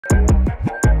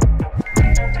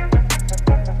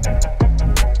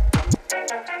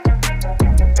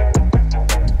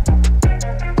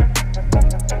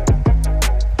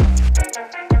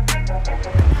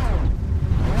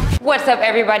up,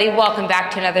 everybody? Welcome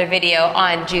back to another video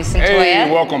on Juice and Toya.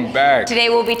 Hey, welcome back. Today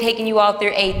we'll be taking you all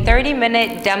through a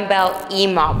 30-minute dumbbell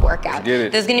Emom workout. Get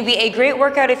it. This is going to be a great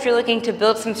workout if you're looking to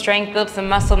build some strength, build some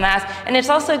muscle mass, and it's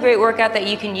also a great workout that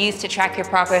you can use to track your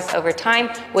progress over time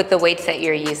with the weights that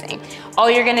you're using.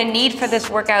 All you're going to need for this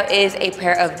workout is a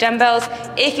pair of dumbbells.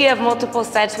 If you have multiple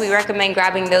sets, we recommend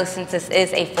grabbing those since this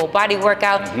is a full body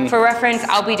workout. For reference,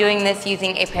 I'll be doing this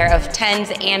using a pair of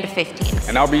 10s and 15s.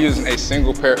 And I'll be using a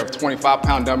single pair of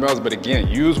 25-pound dumbbells, but again,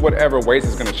 use whatever weights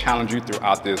is gonna challenge you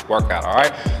throughout this workout, all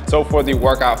right? So for the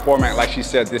workout format, like she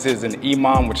said, this is an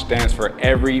Emom, which stands for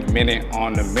every minute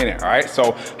on the minute, all right?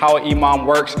 So how an Emom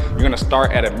works, you're gonna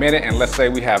start at a minute, and let's say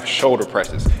we have shoulder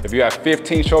presses. If you have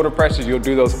 15 shoulder presses, you'll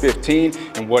do those 15,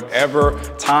 and whatever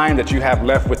time that you have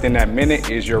left within that minute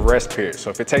is your rest period.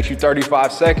 So if it takes you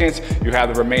 35 seconds, you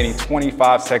have the remaining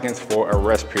 25 seconds for a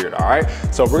rest period, all right?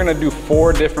 So we're gonna do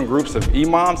 4 different groups of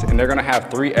Emoms, and they're gonna have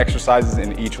 3 exercises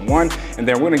in each one, and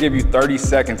then we're gonna give you 30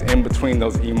 seconds in between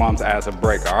those Emoms as a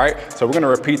break, all right? So we're gonna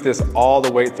repeat this all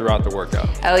the way throughout the workout.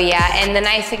 Oh yeah, and the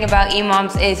nice thing about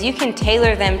Emoms is you can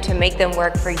tailor them to make them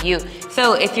work for you.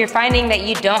 So if you're finding that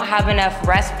you don't have enough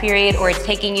rest period or it's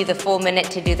taking you the full minute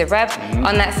to do the reps,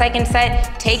 on that second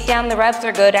set, take down the reps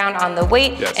or go down on the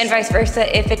weight, and vice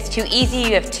versa. If it's too easy,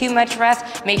 you have too much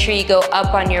rest, make sure you go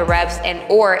up on your reps and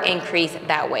or increase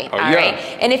that weight, all right?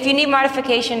 And if you need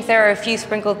modifications, there are a few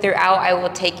sprinkled throughout. I will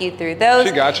take you through those.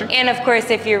 She got you. And of course,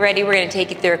 if you're ready, we're gonna take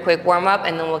you through a quick warm up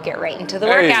and then we'll get right into the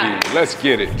workout. Let's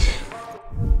get it.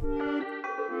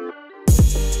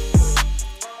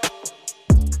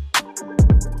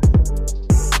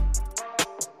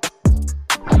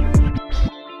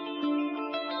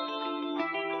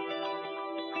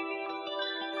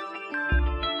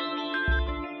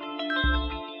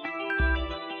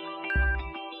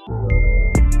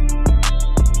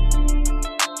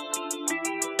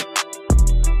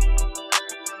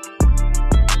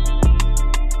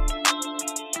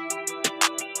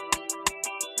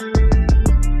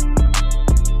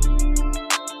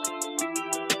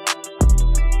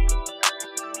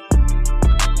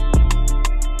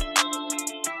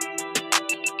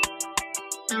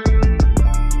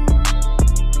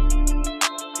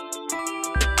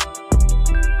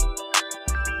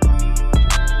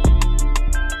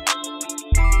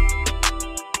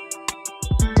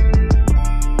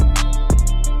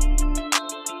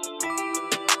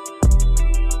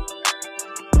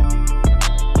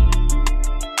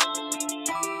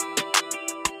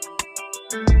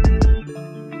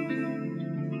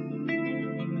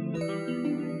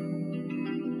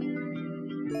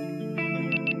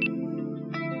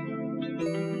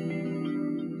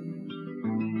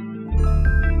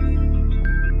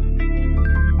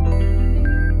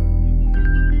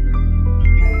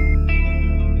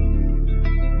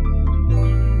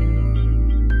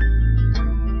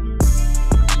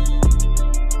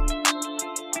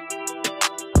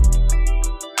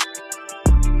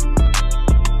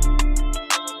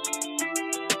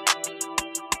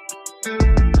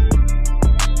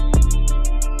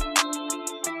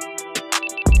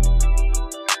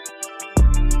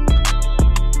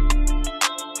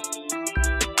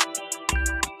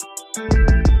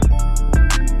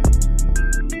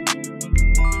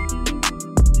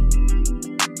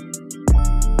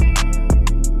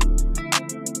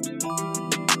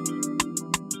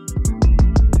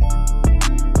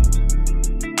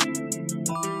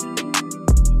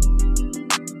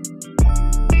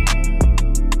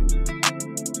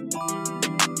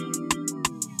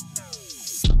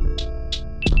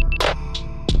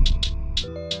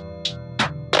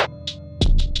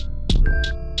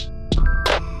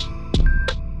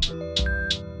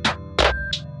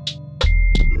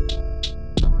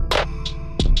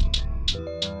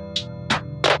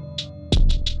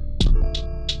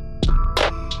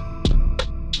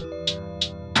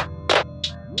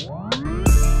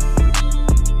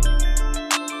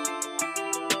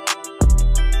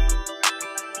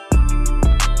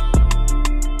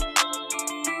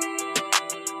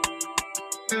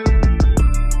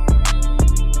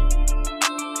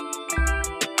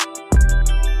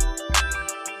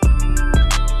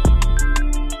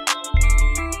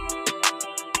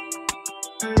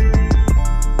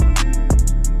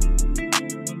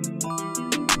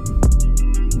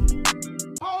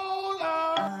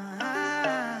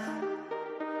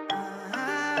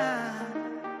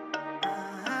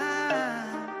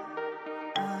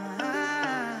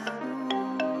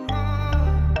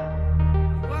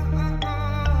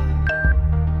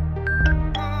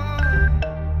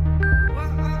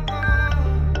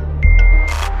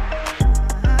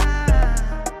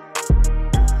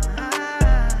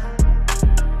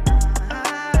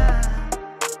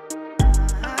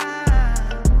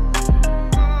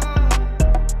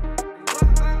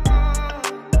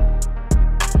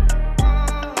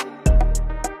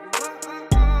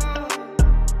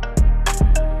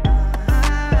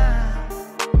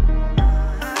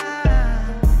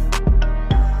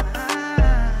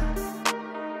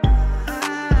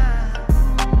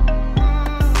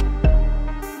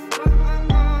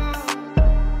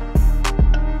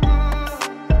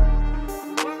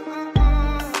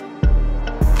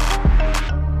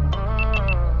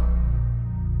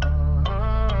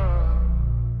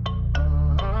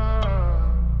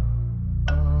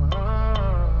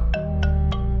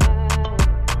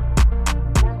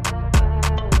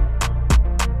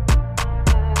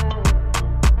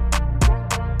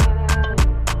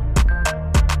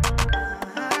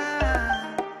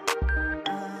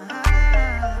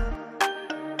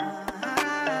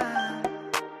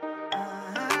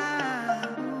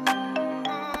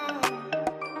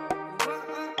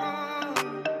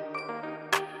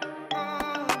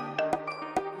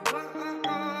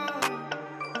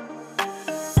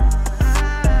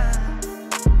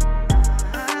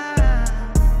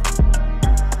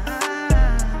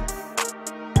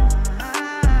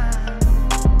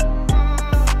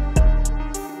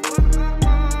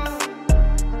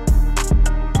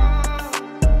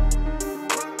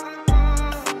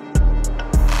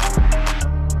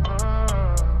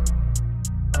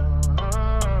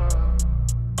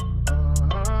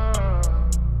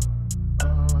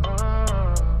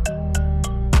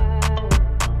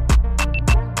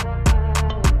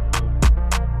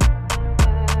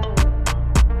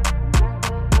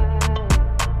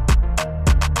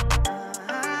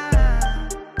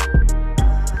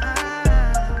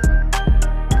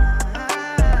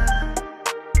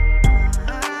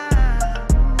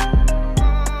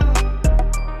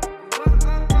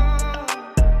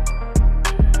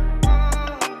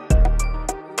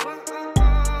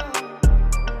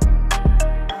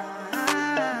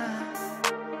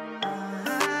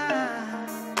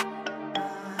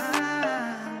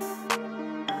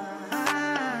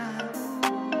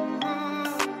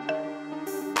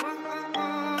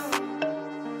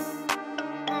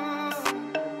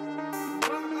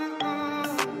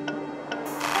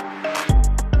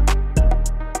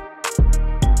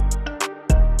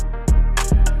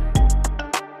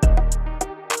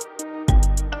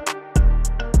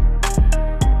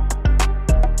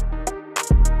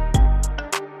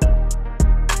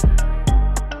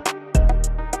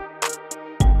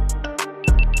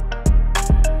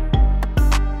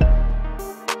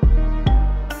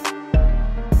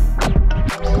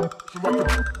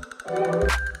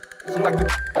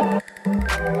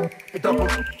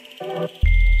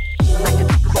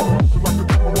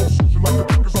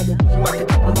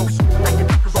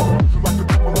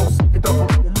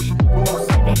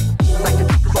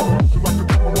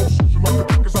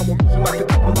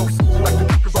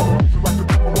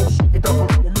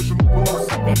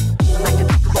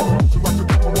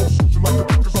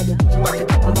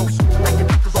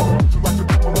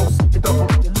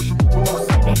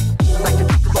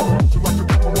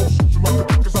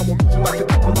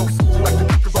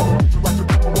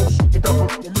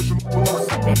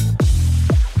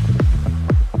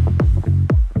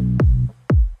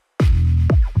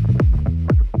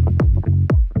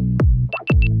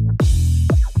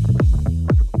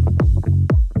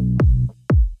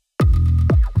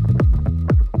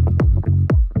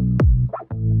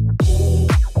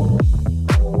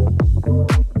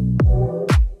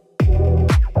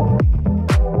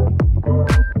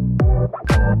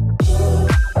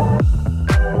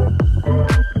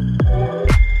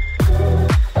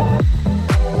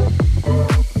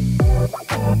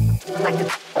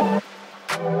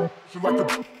 She like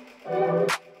the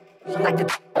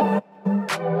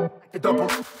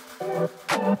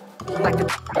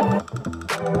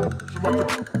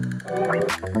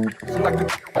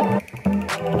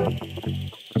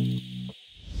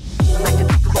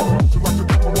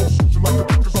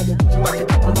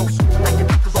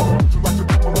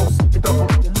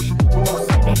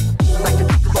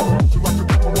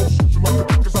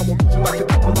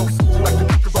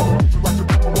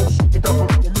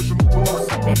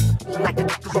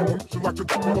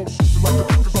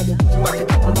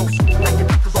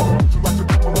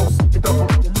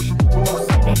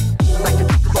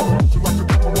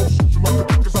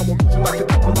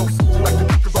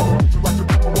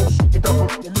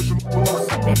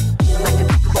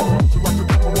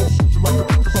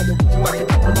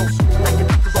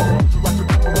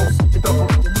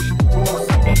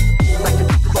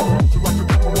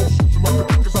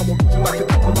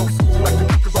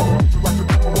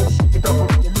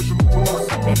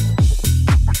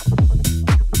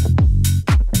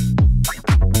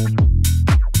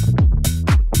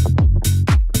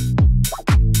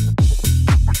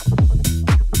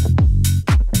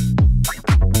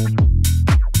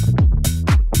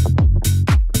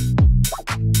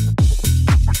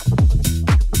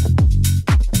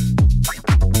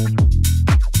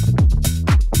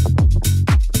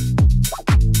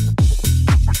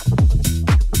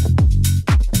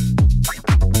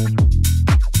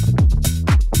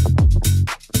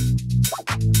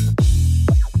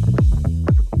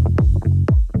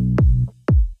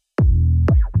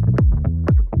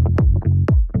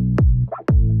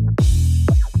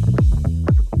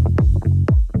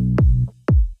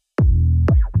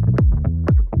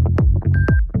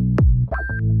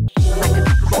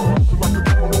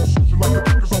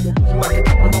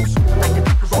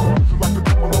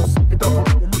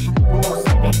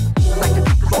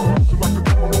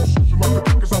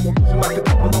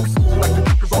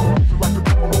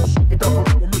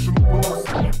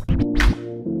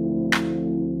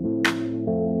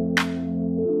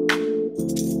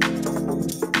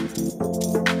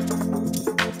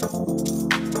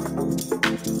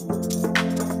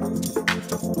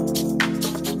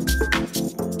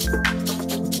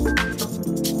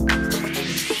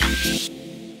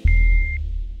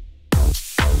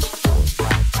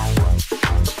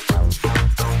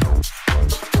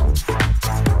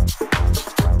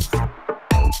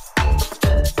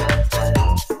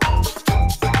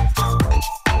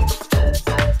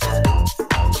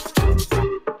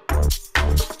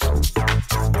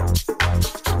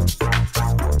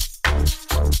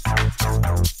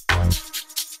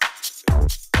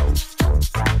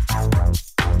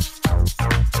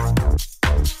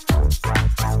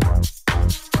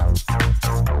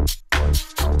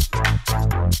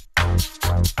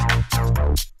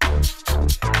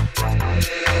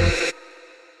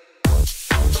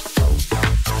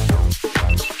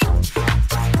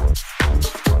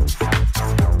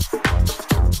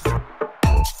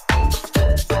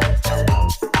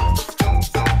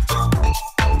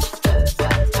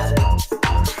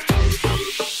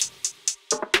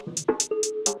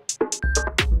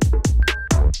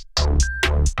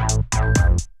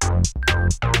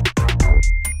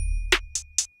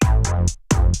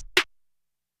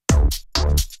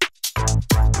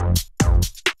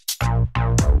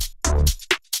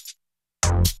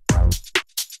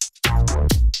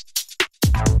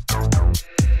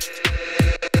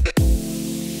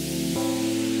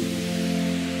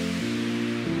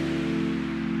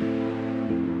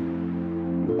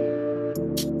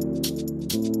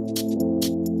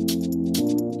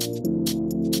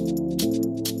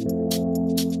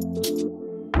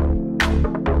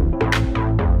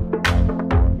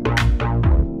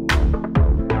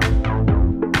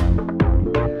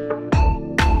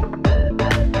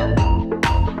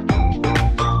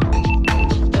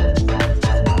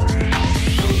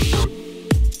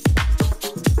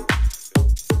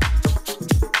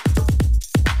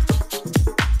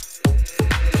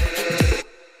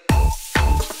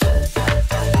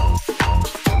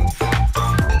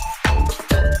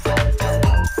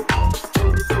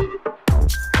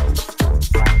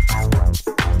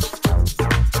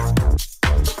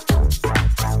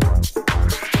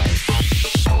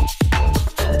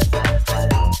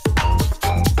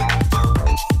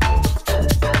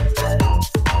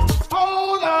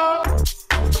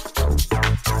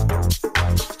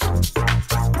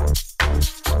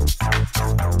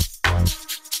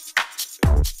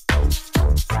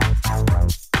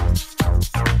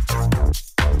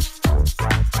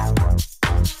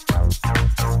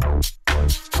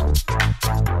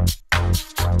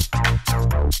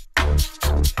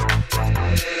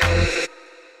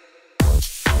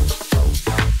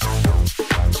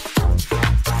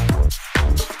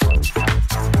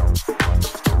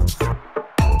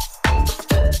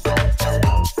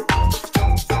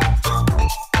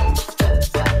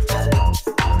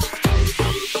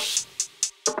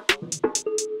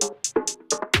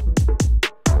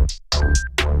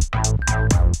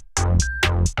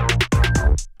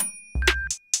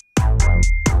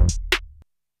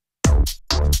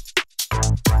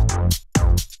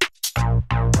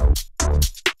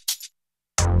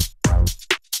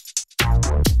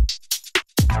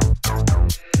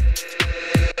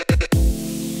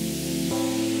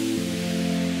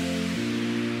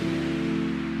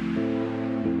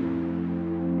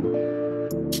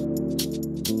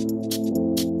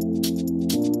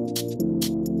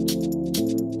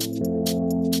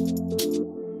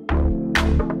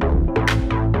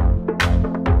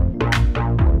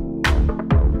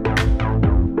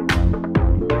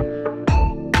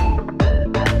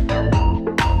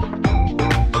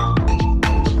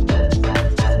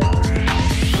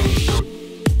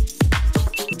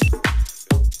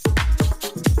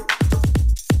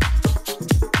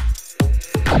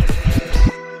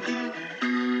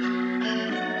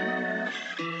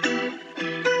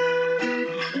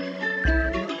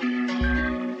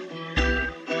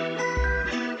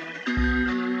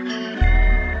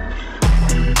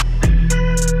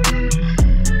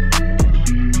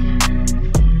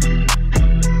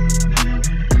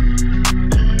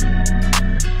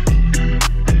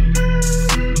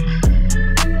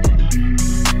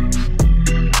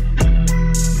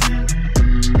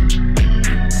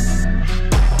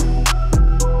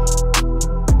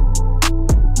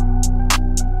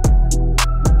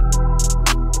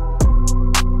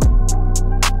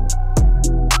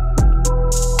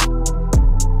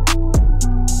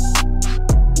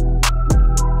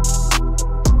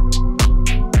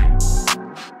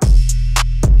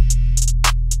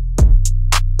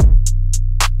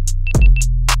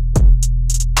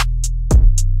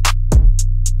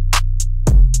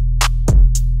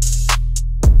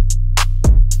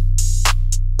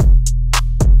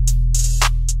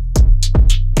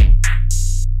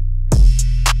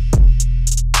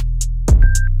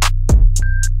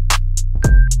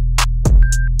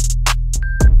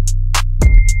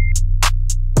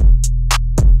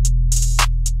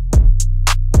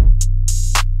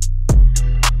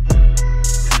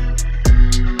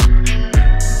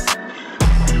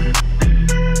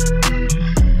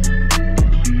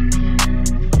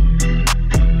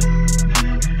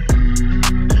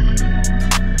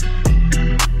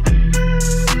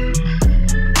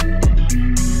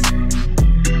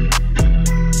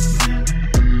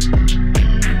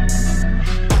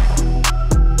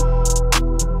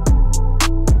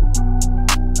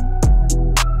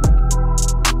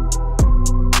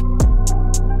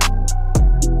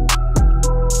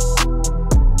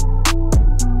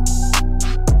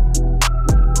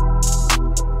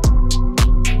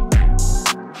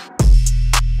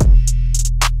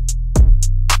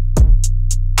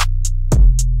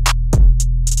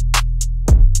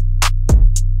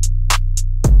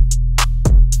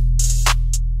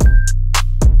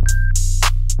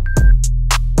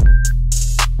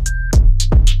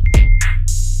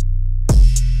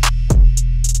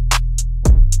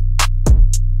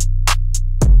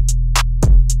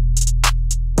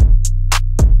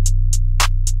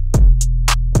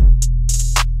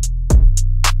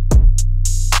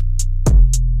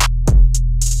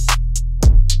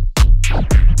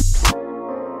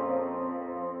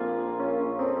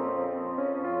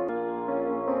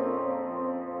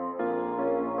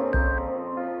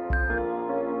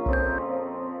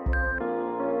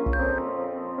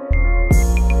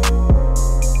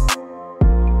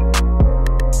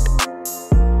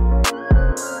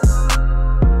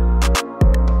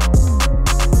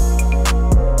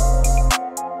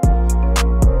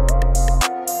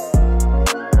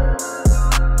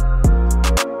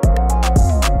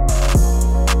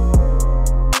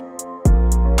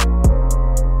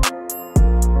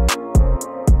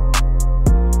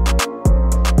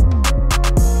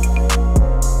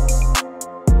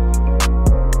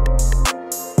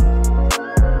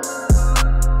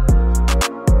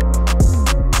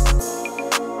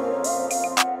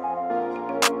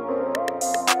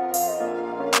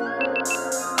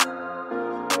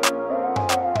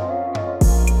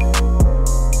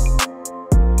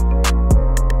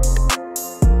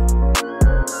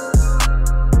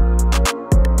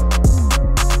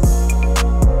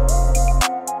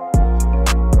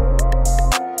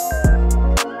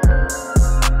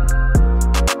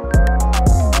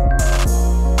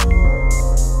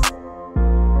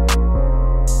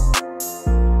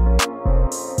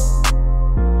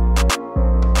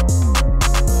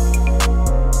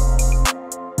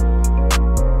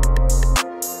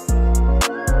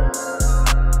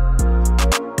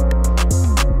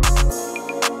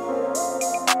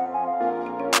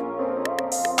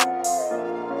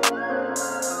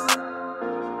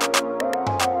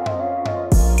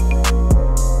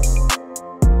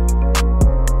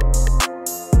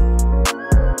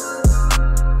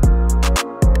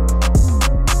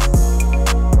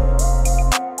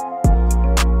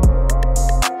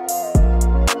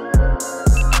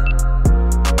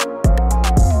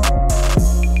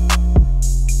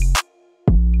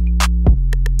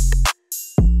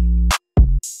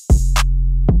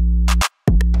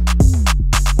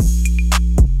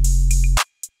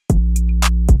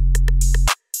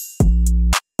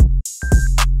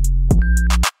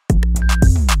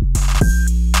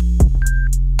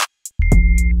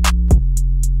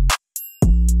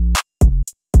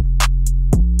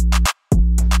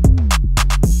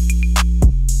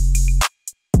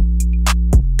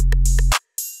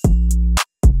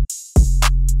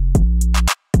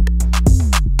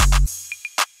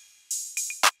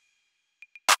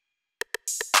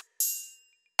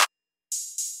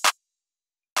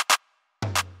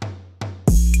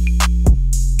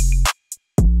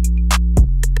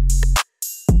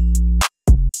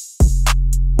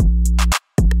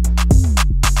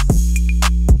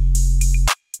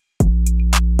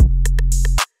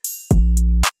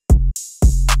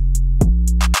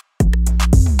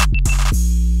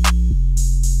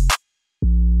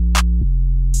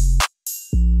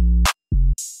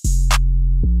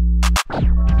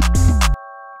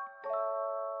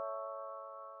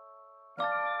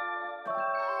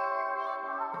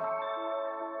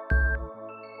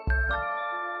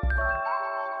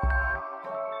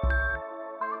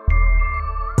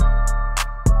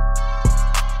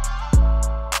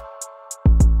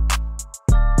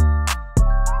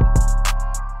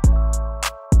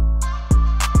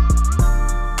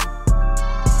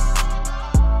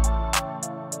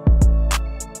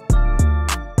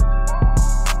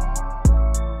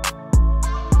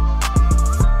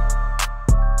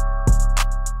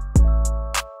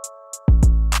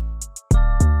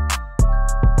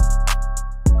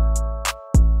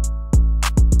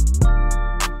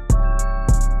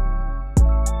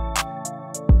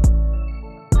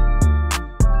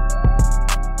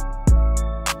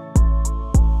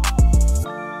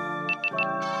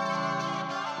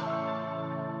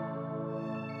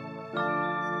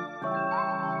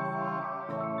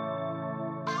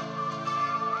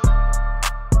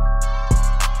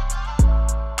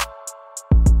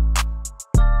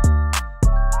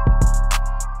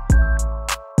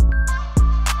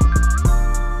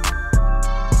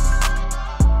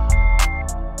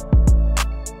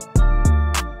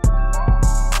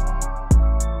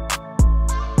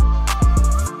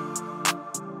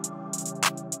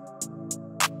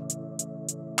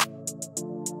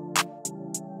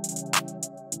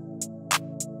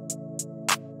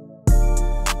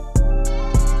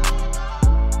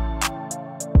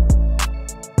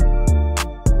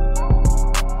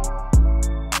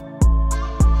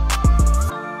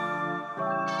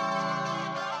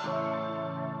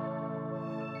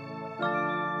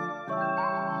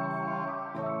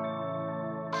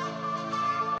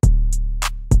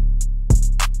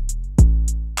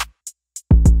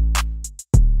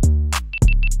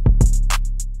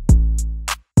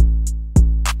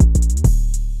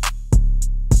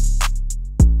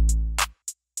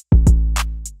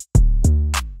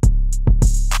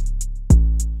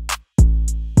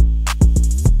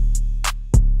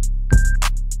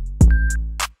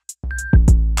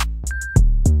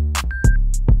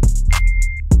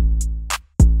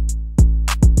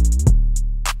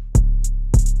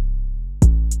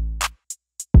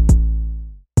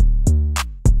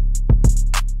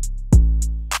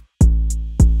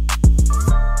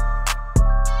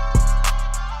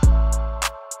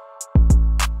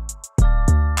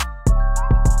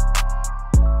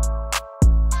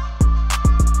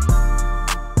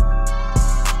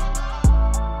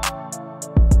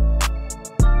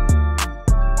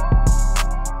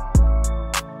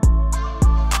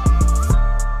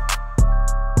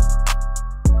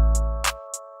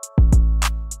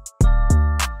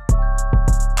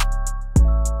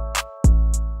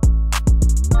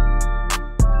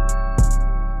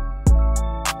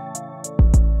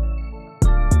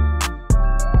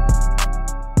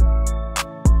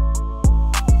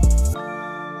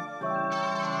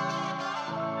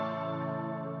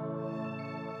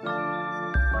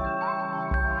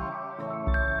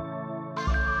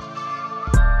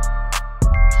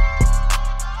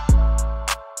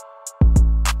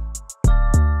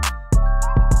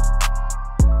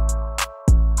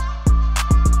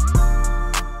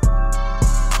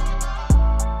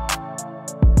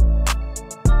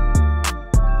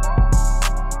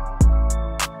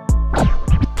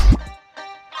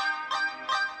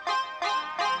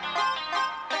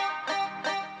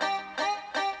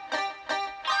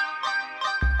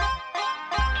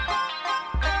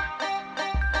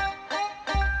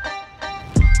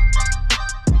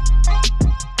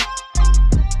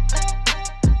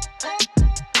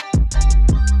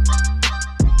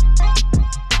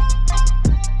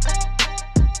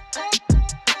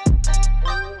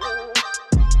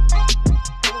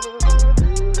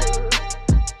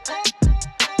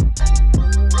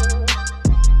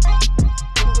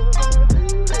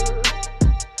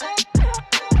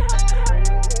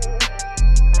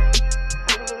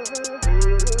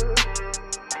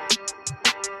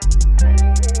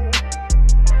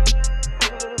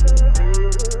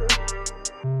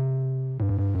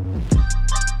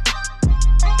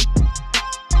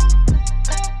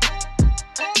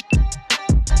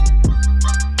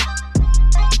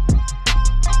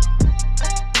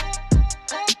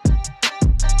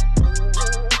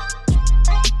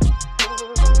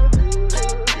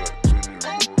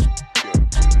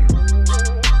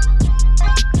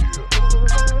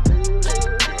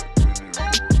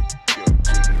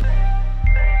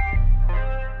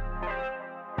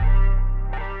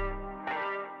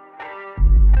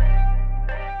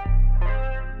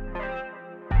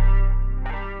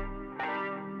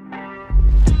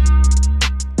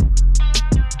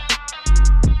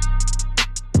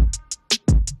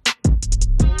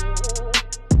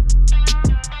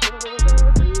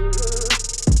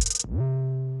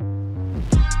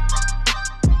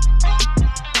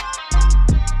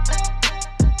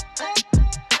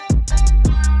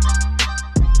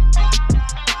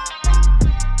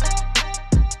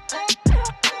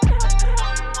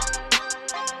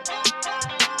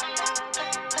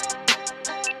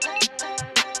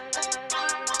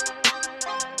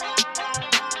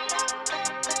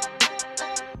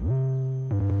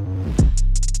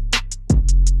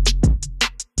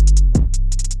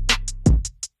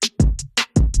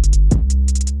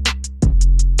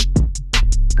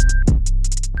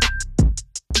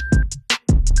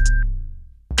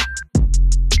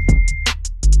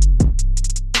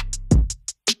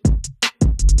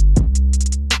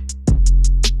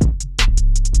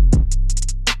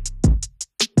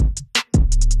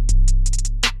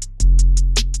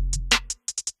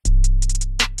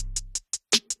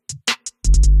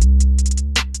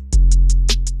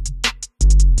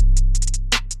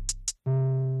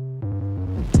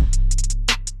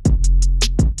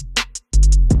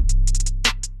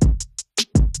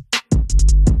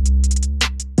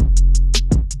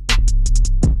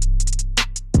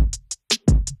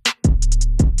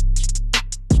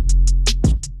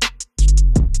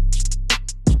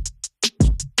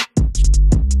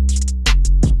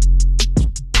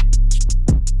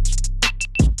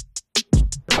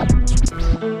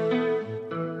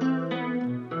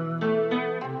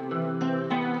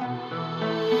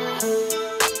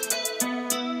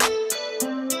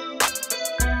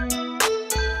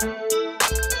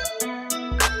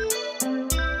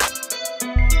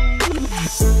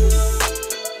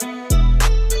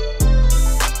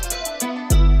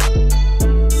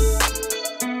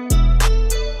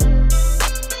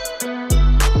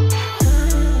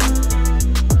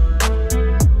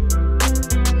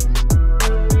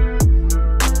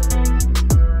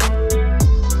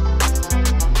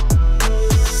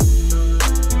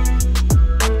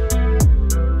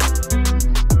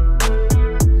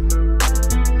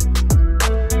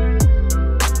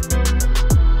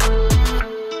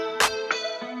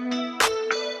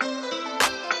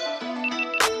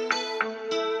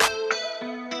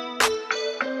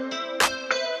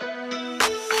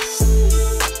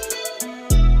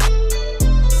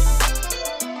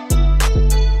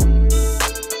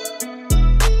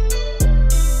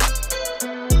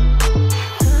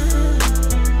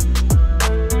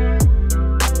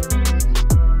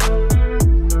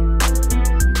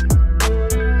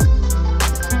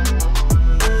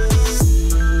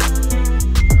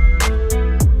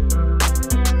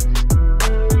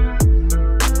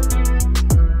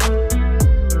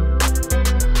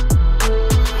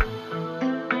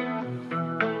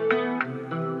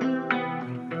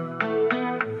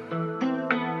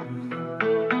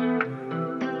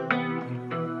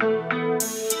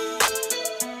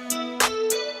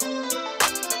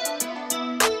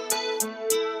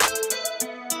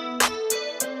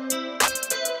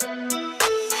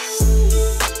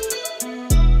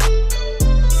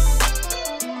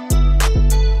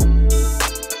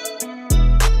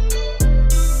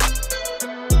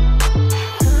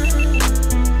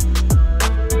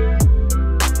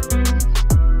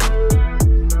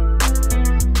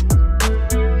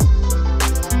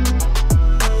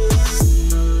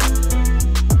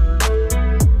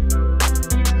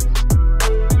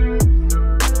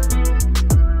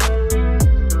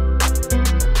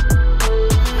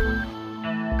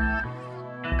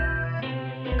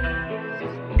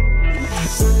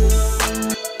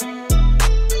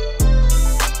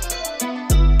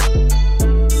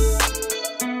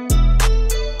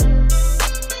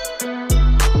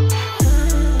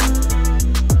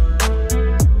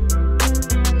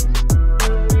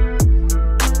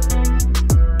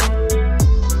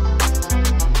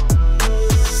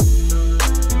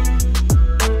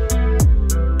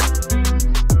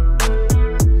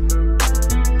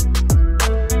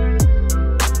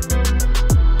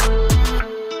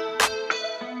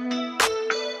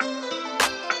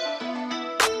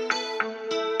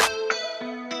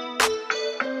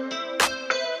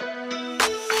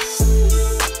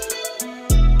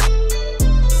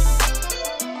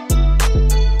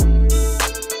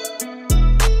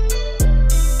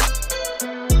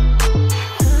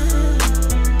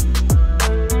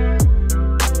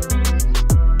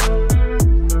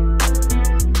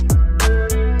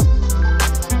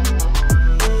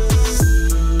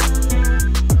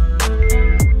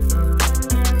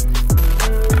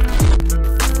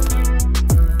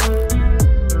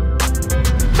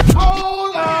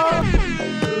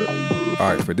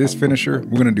All right, for this finisher,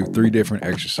 we're gonna do 3 different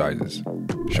exercises: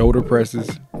 shoulder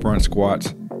presses, front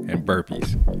squats, and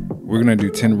burpees. We're gonna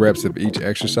do 10 reps of each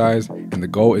exercise, and the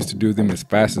goal is to do them as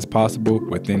fast as possible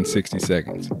within 60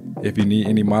 seconds. If you need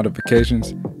any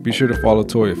modifications, be sure to follow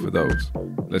Toya for those.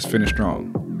 Let's finish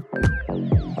strong.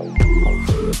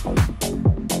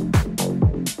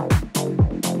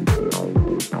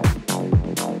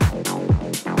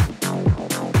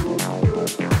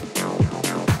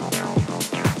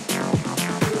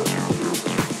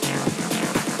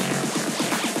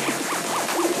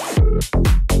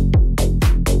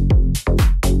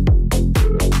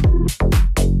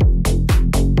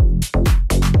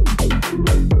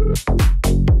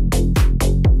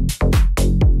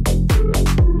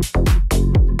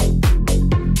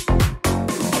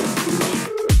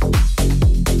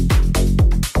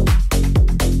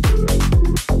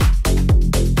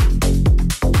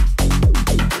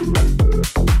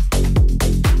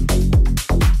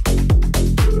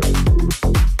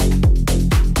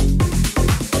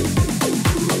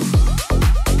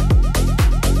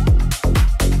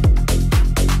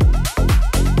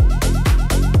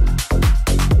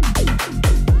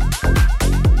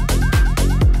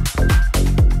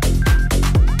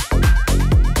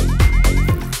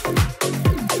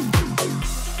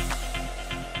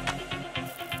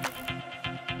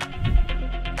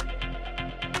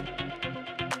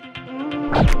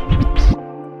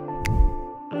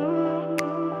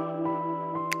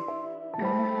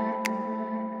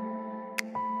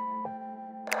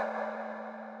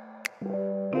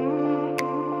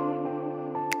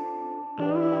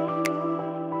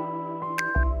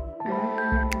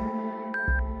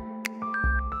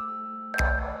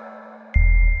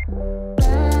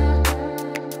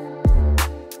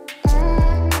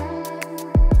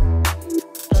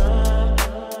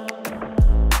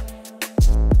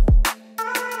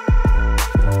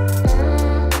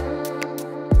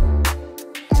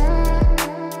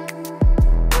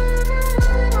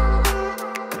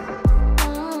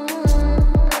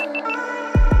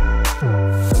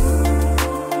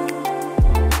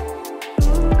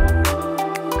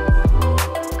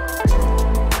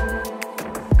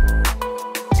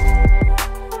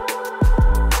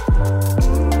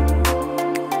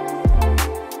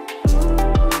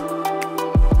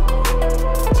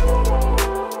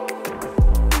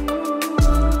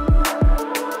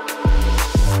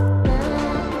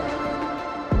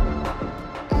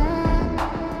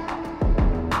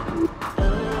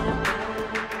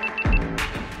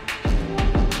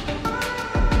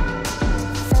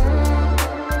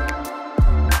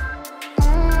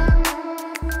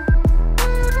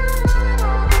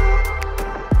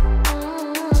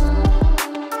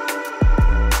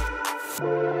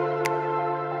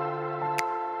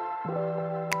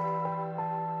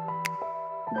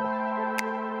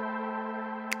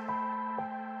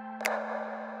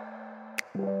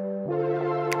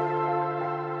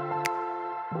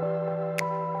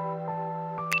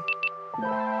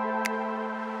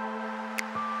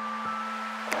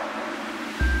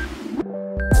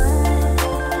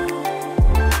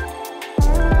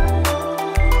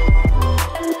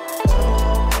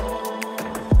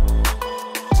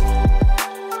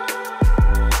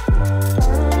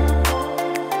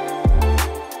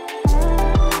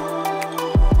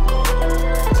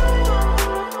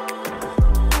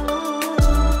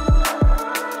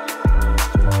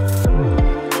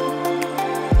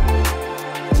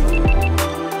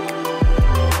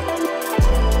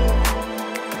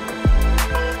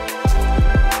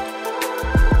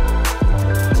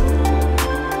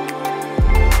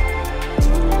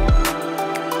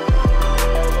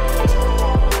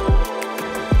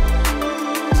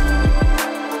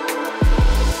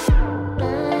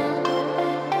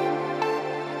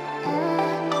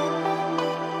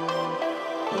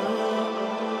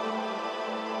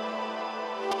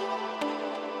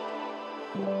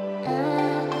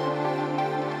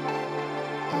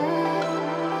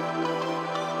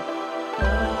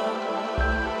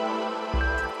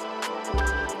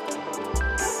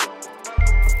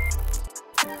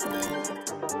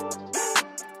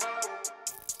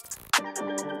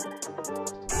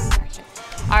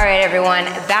 All right, everyone,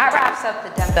 that wraps up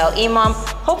the dumbbell Emom.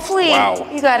 Hopefully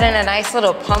you got in a nice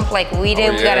little pump like we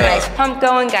did. We got a nice pump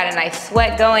going, got a nice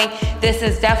sweat going. This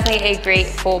is definitely a great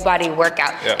full body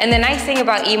workout. And the nice thing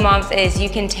about Emoms is you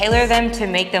can tailor them to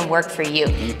make them work for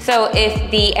you. So if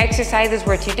the exercises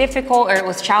were too difficult or it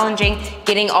was challenging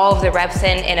getting all of the reps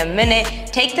in a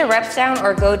minute, take the reps down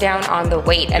or go down on the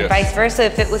weight. And vice versa,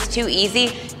 if it was too easy,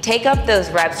 take up those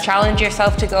reps, challenge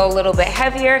yourself to go a little bit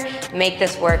heavier, make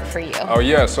this work for you. Oh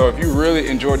yeah, so if you really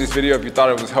enjoyed this video, if you thought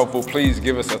it was helpful, please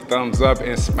give us a thumbs up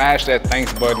and smash that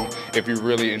thanks button if you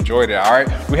really enjoyed it, all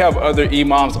right? We have other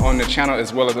Emoms on the channel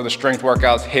as well as other strength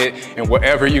workouts, HIIT, and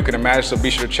whatever you can imagine, so be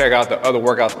sure to check out the other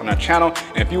workouts on our channel.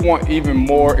 And if you want even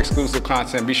more exclusive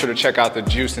content, be sure to check out the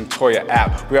Juice and Toya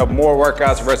app. We have more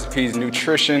workouts, recipes,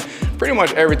 nutrition, pretty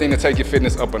much everything to take your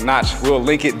fitness up a notch. We'll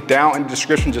link it down in the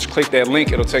description. Just click that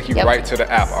link. It'll take you right to the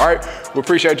app, all right? We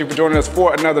appreciate you for joining us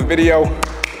for another video.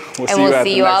 We'll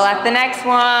see you all at the next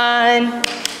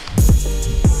one.